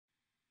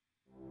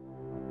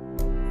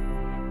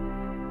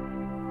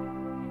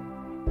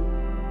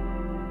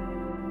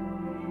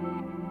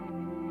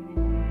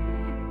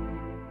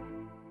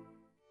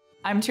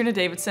I'm Tierna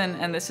Davidson,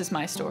 and this is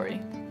my story.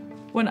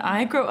 When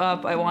I grow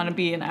up, I want to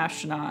be an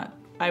astronaut.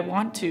 I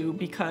want to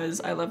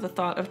because I love the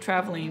thought of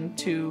traveling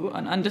to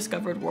an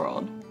undiscovered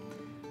world.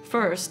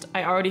 First,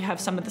 I already have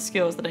some of the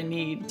skills that I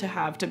need to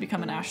have to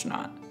become an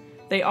astronaut.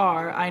 They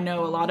are, I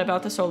know a lot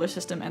about the solar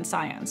system and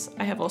science.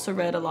 I have also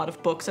read a lot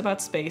of books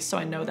about space, so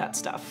I know that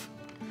stuff.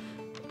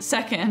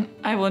 Second,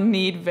 I will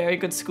need very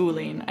good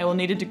schooling. I will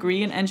need a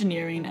degree in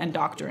engineering and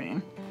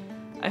doctoring.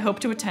 I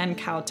hope to attend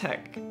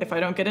Caltech. If I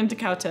don't get into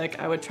Caltech,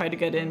 I would try to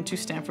get into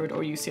Stanford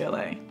or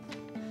UCLA.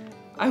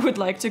 I would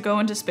like to go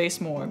into space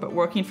more, but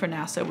working for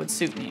NASA would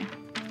suit me.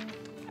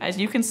 As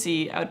you can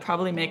see, I would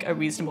probably make a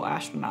reasonable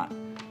astronaut.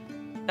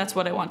 That's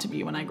what I want to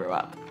be when I grow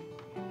up.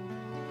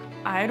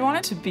 I had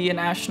wanted to be an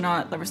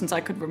astronaut ever since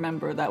I could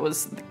remember. That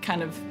was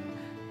kind of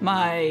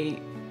my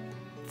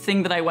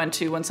thing that I went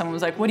to when someone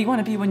was like, what do you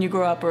want to be when you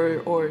grow up,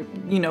 or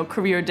you know,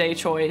 career day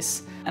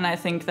choice. And I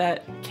think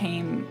that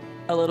came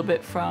a little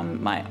bit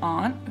from my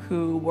aunt,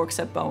 who works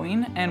at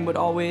Boeing and would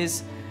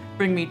always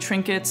bring me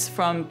trinkets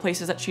from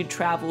places that she'd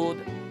traveled.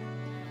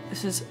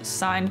 This is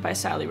signed by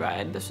Sally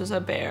Ride. This was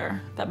a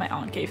bear that my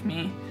aunt gave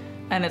me.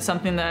 And it's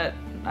something that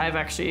I've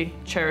actually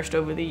cherished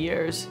over the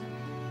years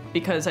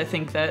because I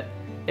think that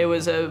it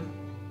was a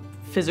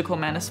physical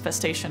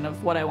manifestation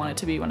of what I wanted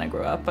to be when I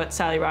grew up. But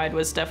Sally Ride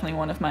was definitely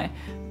one of my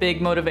big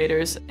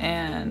motivators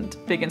and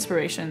big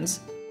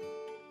inspirations.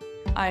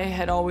 I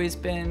had always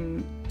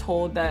been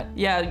told that,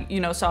 yeah, you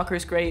know, soccer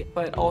is great,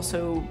 but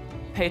also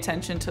pay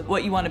attention to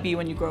what you want to be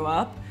when you grow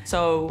up.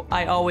 So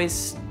I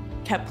always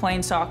kept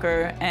playing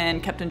soccer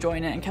and kept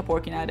enjoying it and kept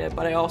working at it,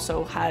 but I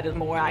also had a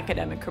more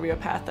academic career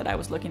path that I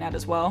was looking at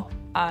as well.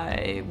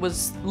 I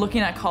was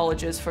looking at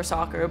colleges for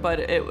soccer, but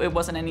it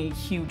wasn't any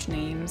huge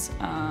names,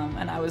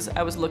 and I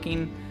was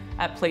looking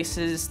at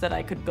places that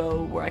I could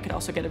go where I could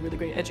also get a really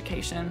great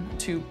education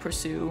to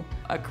pursue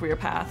a career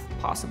path,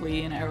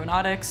 possibly in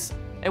aeronautics.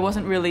 It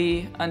wasn't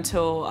really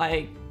until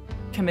I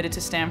committed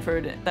to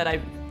Stanford that I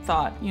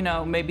thought, you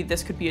know, maybe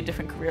this could be a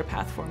different career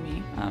path for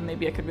me.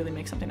 Maybe I could really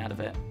make something out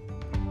of it.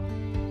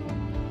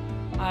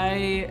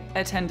 I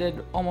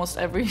attended almost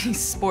every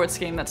sports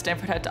game that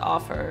Stanford had to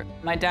offer.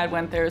 My dad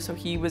went there, so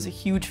he was a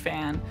huge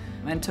fan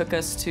and took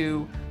us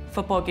to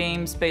football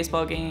games,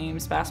 baseball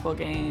games, basketball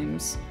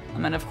games,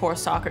 and of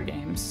course soccer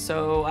games.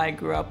 So I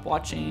grew up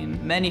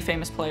watching many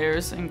famous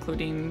players,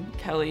 including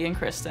Kelly and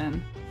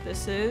Kristen.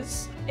 This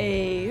is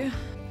a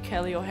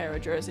Kelly O'Hara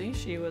jersey.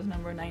 She was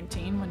number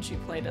 19 when she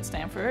played at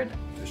Stanford.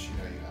 Does she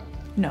know you have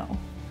that? No.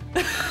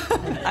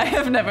 I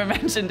have never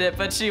mentioned it,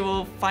 but she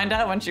will find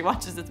out when she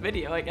watches this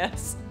video, I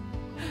guess.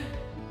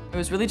 It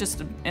was really just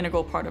an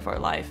integral part of our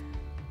life.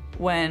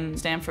 When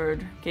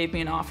Stanford gave me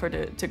an offer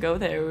to go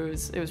there,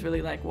 it was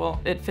really like, well,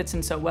 it fits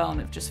in so well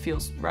and it just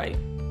feels right.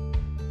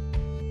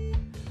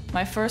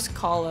 My first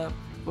call-up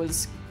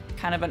was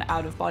kind of an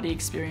out-of-body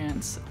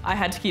experience. I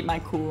had to keep my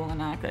cool and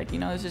act like, you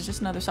know, this is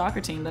just another soccer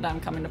team that I'm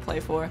coming to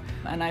play for.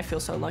 And I feel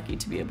so lucky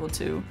to be able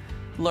to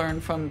learn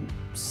from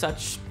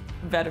such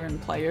veteran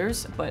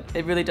players, but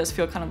it really does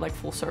feel kind of like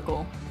full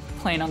circle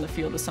playing on the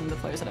field with some of the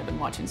players that I've been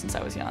watching since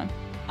I was young.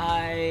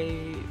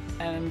 I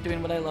am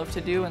doing what I love to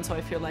do, and so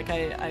I feel like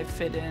I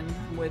fit in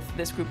with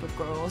this group of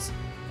girls,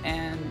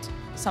 and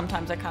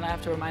sometimes I kind of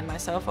have to remind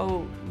myself,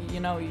 oh,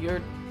 you know,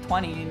 you're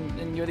 20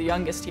 and you're the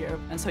youngest here,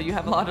 and so you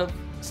have a lot of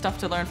stuff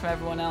to learn from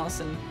everyone else.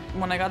 And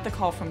when I got the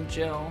call from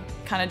Jill,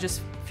 kind of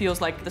just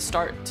feels like the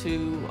start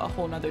to a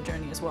whole nother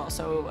journey as well.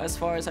 So as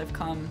far as I've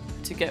come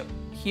to get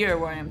here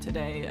where I am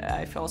today,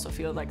 I also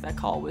feel like that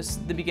call was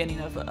the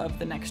beginning of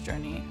the next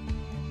journey.